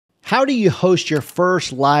How do you host your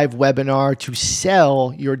first live webinar to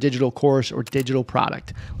sell your digital course or digital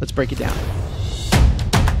product? Let's break it down.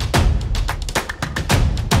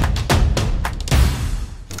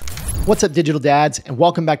 What's up, digital dads, and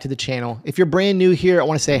welcome back to the channel. If you're brand new here, I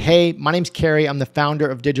want to say, hey, my name's Kerry. I'm the founder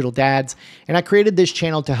of Digital Dads, and I created this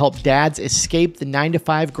channel to help dads escape the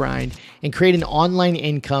 9-to-5 grind and create an online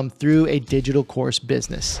income through a digital course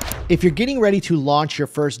business. If you're getting ready to launch your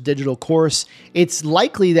first digital course, it's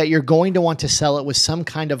likely that you're going to want to sell it with some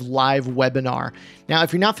kind of live webinar. Now,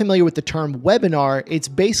 if you're not familiar with the term webinar, it's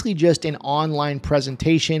basically just an online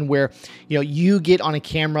presentation where you get on a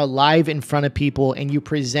camera live in front of people and you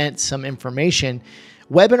present some information.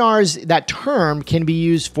 Webinars, that term can be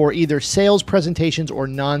used for either sales presentations or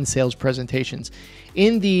non-sales presentations.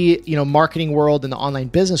 In the marketing world and the online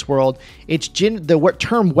business world, the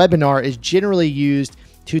term webinar is generally used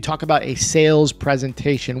to talk about a sales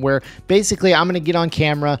presentation where basically I'm going to get on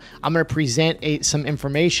camera, I'm going to present some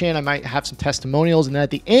information, I might have some testimonials, and then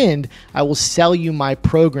at the end, I will sell you my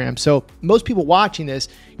program. So most people watching this,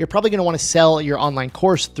 you're probably going to want to sell your online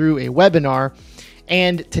course through a webinar.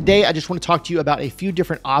 And today I just want to talk to you about a few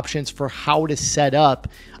different options for how to set up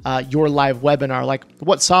your live webinar. Like,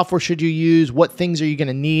 what software should you use? What things are you going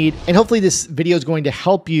to need? And hopefully this video is going to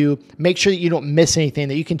help you make sure that you don't miss anything,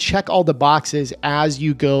 that you can check all the boxes as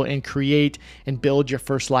you go and create and build your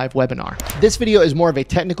first live webinar. This video is more of a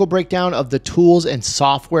technical breakdown of the tools and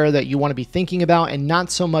software that you want to be thinking about, and not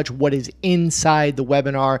so much what is inside the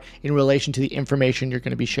webinar in relation to the information you're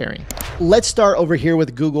going to be sharing. Let's start over here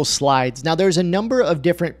with Google Slides. Now, there's a number of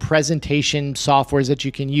different presentation softwares that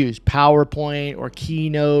you can use, PowerPoint or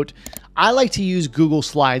Keynote. I like to use Google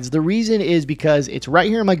Slides. The reason is because it's right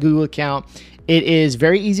here in my Google account. It is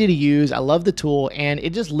very easy to use. I love the tool, and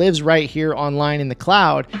it just lives right here online in the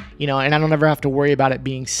cloud, and I don't ever have to worry about it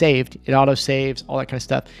being saved. It auto saves, all that kind of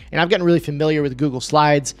stuff. And I've gotten really familiar with Google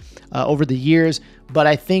Slides over the years, but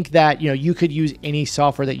I think that you could use any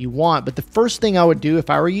software that you want. But the first thing I would do if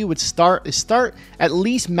I were you would start at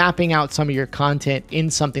least mapping out some of your content in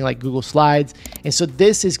something like Google Slides. And so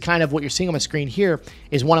this is kind of what you're seeing on my screen here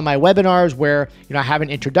is one of my webinars where I have an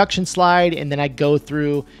introduction slide, and then I go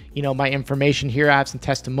through my information here. I have some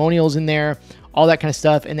testimonials in there, all that kind of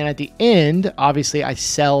stuff. And then at the end, obviously I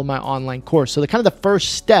sell my online course. So the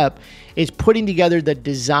first step is putting together the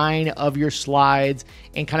design of your slides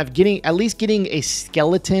and kind of at least getting a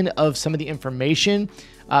skeleton of some of the information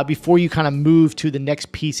before you kind of move to the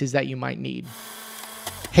next pieces that you might need.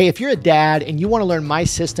 Hey, if you're a dad and you want to learn my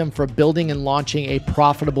system for building and launching a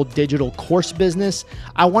profitable digital course business,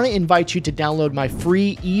 I want to invite you to download my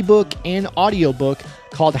free ebook and audiobook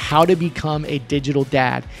called How to Become a Digital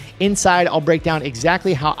Dad. Inside, I'll break down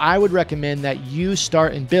exactly how I would recommend that you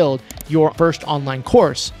start and build your first online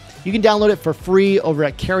course. You can download it for free over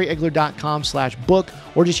at kerryeggler.com/book,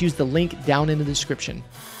 or just use the link down in the description.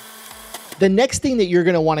 The next thing that you're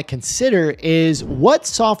going to want to consider is what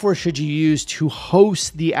software should you use to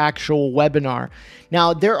host the actual webinar.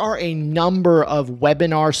 Now, there are a number of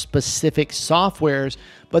webinar specific softwares,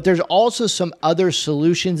 but there's also some other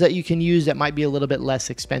solutions that you can use that might be a little bit less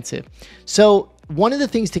expensive. So one of the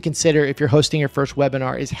things to consider if you're hosting your first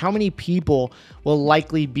webinar is how many people will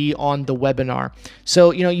likely be on the webinar. So,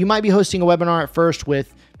 you might be hosting a webinar at first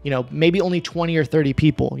with maybe only 20 or 30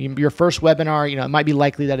 people. Your first webinar, it might be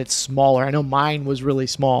likely that it's smaller. I know mine was really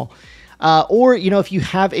small. Or, if you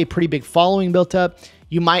have a pretty big following built up,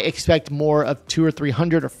 you might expect more of 200 or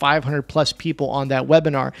 300 or 500 plus people on that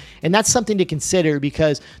webinar. And that's something to consider,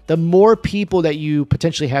 because the more people that you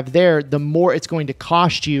potentially have there, the more it's going to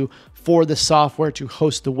cost you for the software to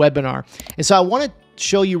host the webinar. And so I want to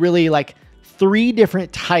show you really like 3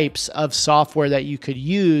 different types of software that you could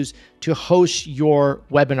use to host your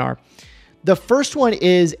webinar. The first one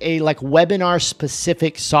is a webinar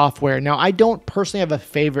specific software. Now, I don't personally have a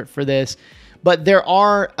favorite for this, but there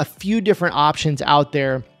are a few different options out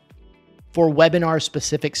there for webinar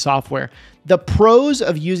specific software. The pros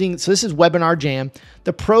of using, so this is Webinar Jam.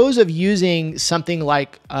 The pros of using something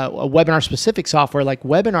like a webinar specific software like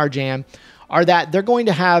Webinar Jam are that they're going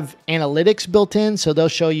to have analytics built in. So they'll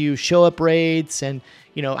show you show up rates and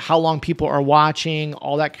how long people are watching,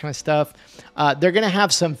 all that kind of stuff. They're going to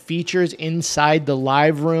have some features inside the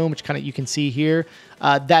live room, which you can see here,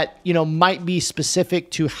 that might be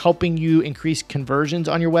specific to helping you increase conversions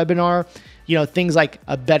on your webinar. Things like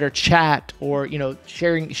a better chat or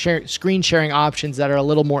screen sharing options that are a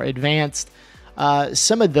little more advanced.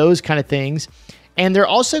 Some of those kind of things. And they're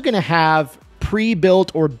also going to have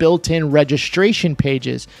pre-built or built-in registration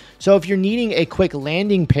pages. So if you're needing a quick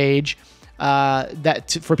landing page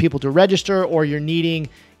for people to register, or you're needing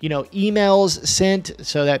emails sent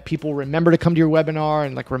so that people remember to come to your webinar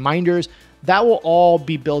and like reminders. That will all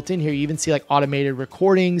be built in here. You even see like automated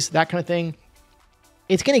recordings, that kind of thing.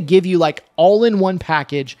 It's going to give you like all in one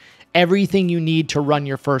package, everything you need to run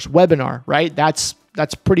your first webinar, right? That's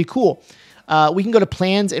pretty cool. We can go to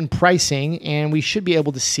plans and pricing, and we should be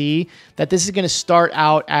able to see that this is going to start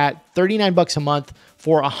out at $39 a month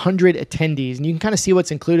for 100 attendees. And you can kind of see what's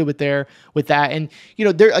included with that. And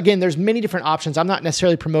there's many different options. I'm not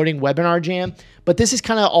necessarily promoting Webinar Jam, but this is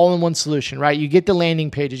kind of all in one solution, right? You get the landing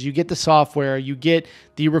pages, you get the software, you get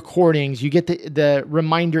the recordings, you get the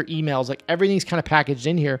reminder emails, like everything's kind of packaged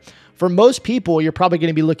in here. For most people, you're probably going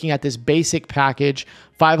to be looking at this basic package,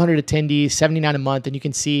 500 attendees, $79 a month, and you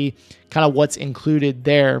can see kind of what's included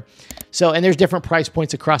there. So, and there's different price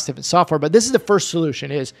points across different software, but this is the first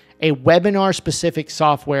solution, is a webinar specific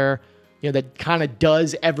software, that kind of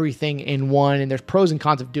does everything in one. And there's pros and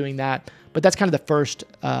cons of doing that, but that's kind of the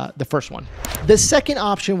first one. The second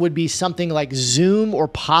option would be something like Zoom or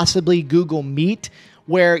possibly Google Meet,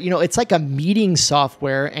 where, it's like a meeting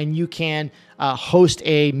software and you can host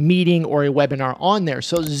a meeting or a webinar on there.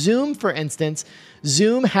 So Zoom, for instance,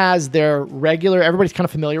 Zoom has their regular, everybody's kind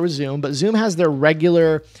of familiar with Zoom, but Zoom has their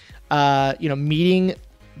regular, meeting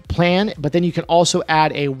plan, but then you can also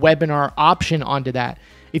add a webinar option onto that.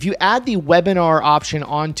 If you add the webinar option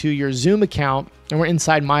onto your Zoom account, and we're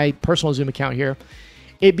inside my personal Zoom account here,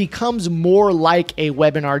 it becomes more like a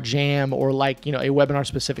Webinar Jam or like, a webinar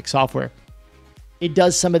specific software. It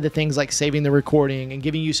does some of the things like saving the recording and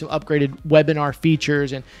giving you some upgraded webinar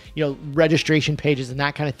features and, registration pages and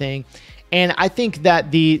that kind of thing. And I think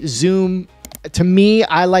that the Zoom, to me,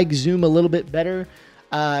 I like Zoom a little bit better.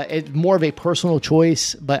 It's more of a personal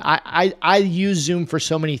choice, but I use Zoom for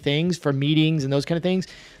so many things, for meetings and those kind of things,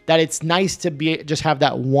 that it's nice to just have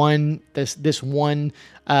that this one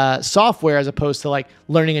software, as opposed to like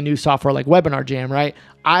learning a new software like Webinar Jam, right?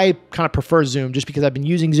 I kind of prefer Zoom just because I've been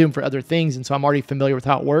using Zoom for other things, and so I'm already familiar with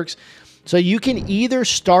how it works. So you can either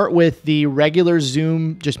start with the regular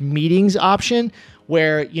Zoom just meetings option,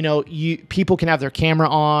 where people can have their camera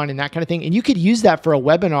on and that kind of thing, and you could use that for a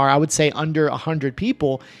webinar, I would say under 100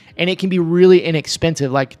 people, and it can be really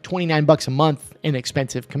inexpensive, like $29 a month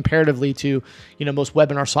inexpensive comparatively to most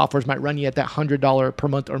webinar softwares might run you at that $100 per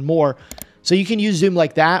month or more. So you can use Zoom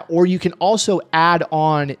like that, or you can also add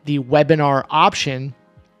on the webinar option.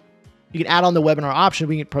 You can add on the webinar option.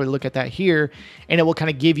 We can probably look at that here, and it will kind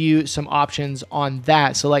of give you some options on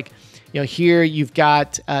that. So like, here you've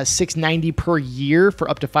got $690 per year for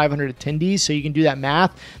up to 500 attendees. So you can do that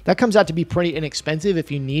math. That comes out to be pretty inexpensive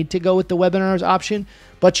if you need to go with the webinars option.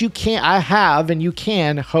 But you can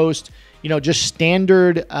host, just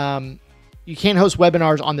standard. You can host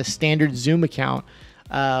webinars on the standard Zoom account,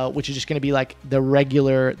 which is just going to be like the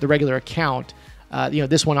regular account.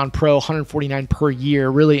 This one on Pro, $149 per year,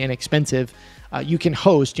 really inexpensive. You can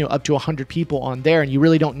host, up to 100 people on there, and you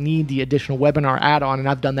really don't need the additional webinar add-on, and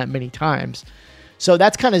I've done that many times. So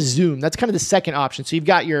that's kind of Zoom. That's kind of the second option. So you've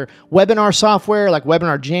got your webinar software like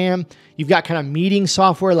Webinar Jam. You've got kind of meeting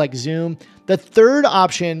software like Zoom. The third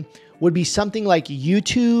option would be something like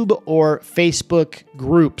YouTube or Facebook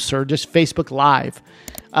groups or just Facebook Live.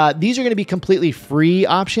 These are going to be completely free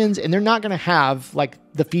options, and they're not going to have like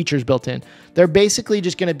the features built in. They're basically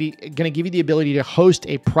just going to give you the ability to host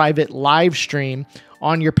a private live stream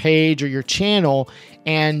on your page or your channel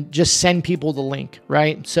and just send people the link,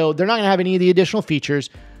 right? So they're not going to have any of the additional features.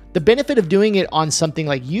 The benefit of doing it on something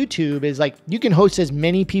like YouTube is like you can host as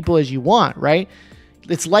many people as you want, right?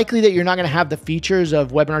 It's likely that you're not going to have the features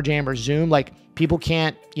of Webinar Jam or Zoom. Like people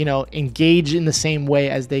can't, engage in the same way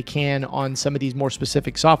as they can on some of these more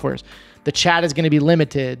specific softwares. The chat is going to be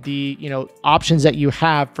limited. The, options that you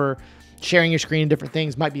have for sharing your screen and different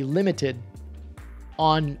things might be limited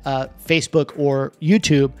on Facebook or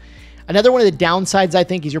YouTube. Another one of the downsides, I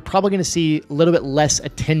think, is you're probably going to see a little bit less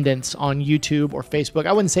attendance on YouTube or Facebook.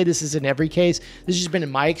 I wouldn't say this is in every case. This has just been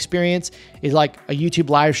in my experience, is like a YouTube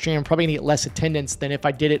live stream, I'm probably going to get less attendance than if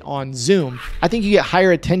I did it on Zoom. I think you get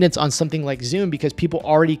higher attendance on something like Zoom because people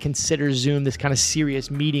already consider Zoom this kind of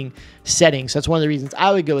serious meeting setting. So that's one of the reasons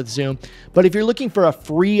I would go with Zoom. But if you're looking for a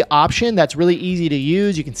free option that's really easy to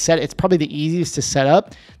use, you can set it, it's probably the easiest to set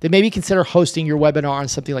up, then maybe consider hosting your webinar on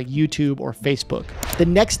something like YouTube or Facebook. The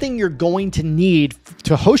next thing you're going to need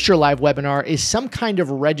to host your live webinar is some kind of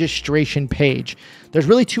registration page. There's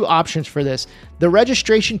really two options for this. The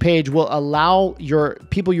registration page will allow your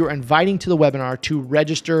people you're inviting to the webinar to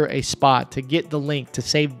register a spot, to get the link, to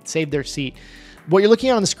save their seat. what you're looking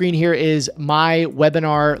at on the screen here is my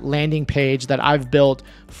webinar landing page that I've built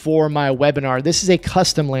for my webinar. This is a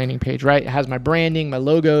custom landing page, right? It has my branding, my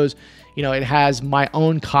logos, you know, it has my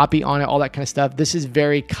own copy on it, all that kind of stuff. This is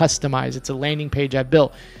very customized. It's a landing page I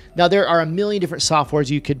built. Now, there are a million different softwares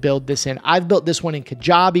you could build this in. I've built this one in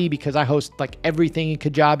Kajabi because I host like everything in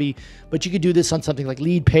Kajabi, but you could do this on something like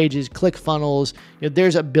Leadpages, ClickFunnels. You know,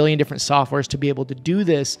 there's a billion different softwares to be able to do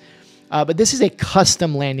this. But this is a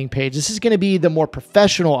custom landing page. This is going to be the more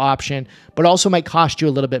professional option, but also might cost you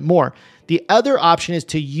a little bit more. The other option is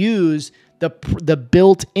to use the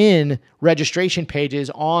built-in registration pages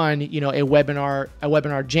on, you know, a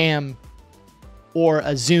webinar Jam or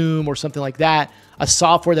a Zoom or something like that, a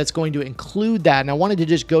software that's going to include that. And I wanted to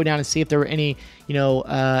just go down and see if there were any, you know,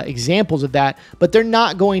 examples of that, but they're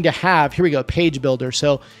not going to have, here we go, page builder.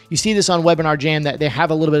 So you see this on Webinar Jam that they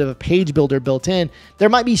have a little bit of a page builder built in. There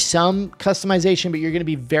might be some customization, but you're going to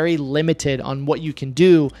be very limited on what you can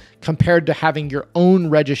do compared to having your own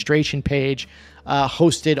registration page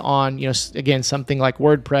hosted on, you know, again, something like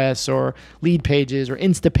WordPress or Leadpages or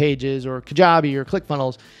Instapages or Kajabi or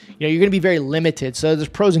ClickFunnels. You know, you're going to be very limited. So there's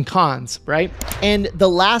pros and cons, right? And the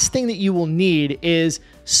last thing that you will need is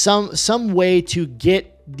some way to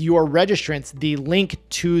get your registrants the link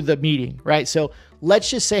to the meeting, right? So let's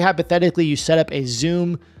just say hypothetically you set up a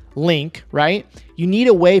Zoom link, right? You need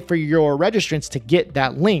a way for your registrants to get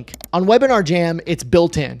that link. On Webinar Jam, it's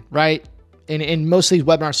built in, right? In most of these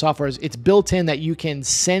webinar softwares, it's built in that you can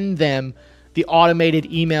send them the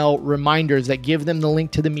automated email reminders that give them the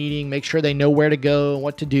link to the meeting, make sure they know where to go and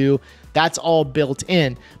what to do. That's all built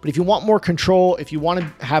in. But if you want more control, if you want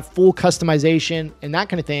to have full customization and that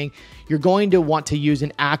kind of thing, you're going to want to use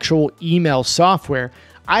an actual email software.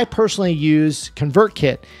 I personally use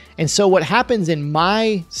ConvertKit. And so what happens in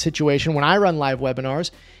my situation when I run live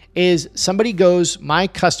webinars is my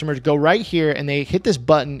customers go right here and they hit this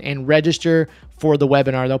button and register for the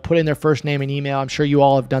webinar. They'll put in their first name and email. I'm sure you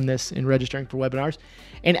all have done this in registering for webinars.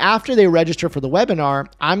 And after they register for the webinar,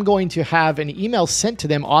 I'm going to have an email sent to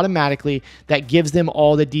them automatically that gives them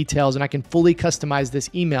all the details, and I can fully customize this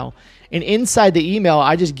email. And inside the email,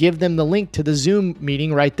 I just give them the link to the Zoom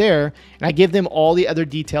meeting right there, and I give them all the other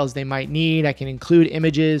details they might need. I can include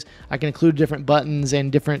images, I can include different buttons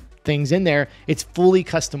and different things in there. It's fully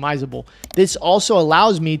customizable. This also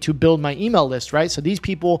allows me to build my email list, right? So these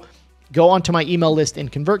people go onto my email list in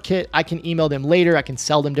ConvertKit. I can email them later. I can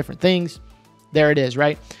sell them different things. There it is,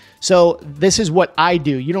 right? So this is what I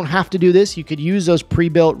do. You don't have to do this. You could use those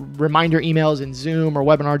pre-built reminder emails in Zoom or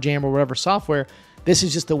Webinar Jam or whatever software. This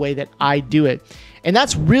is just the way that I do it. And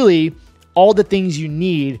that's really all the things you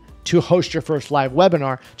need to host your first live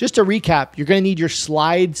webinar. Just to recap, you're going to need your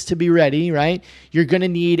slides to be ready, right? You're going to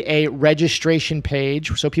need a registration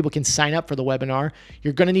page so people can sign up for the webinar.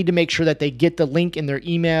 You're going to need to make sure that they get the link in their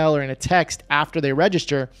email or in a text after they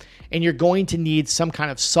register. And you're going to need some kind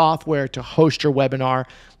of software to host your webinar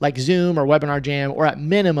like Zoom or Webinar Jam, or at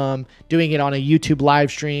minimum, doing it on a YouTube live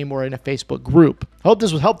stream or in a Facebook group. I hope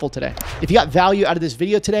this was helpful today. If you got value out of this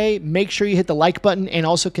video today, make sure you hit the like button and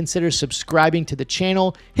also consider subscribing to the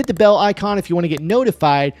channel. Hit the bell icon if you want to get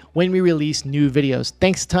notified when we release new videos.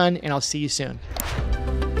 Thanks a ton, and I'll see you soon.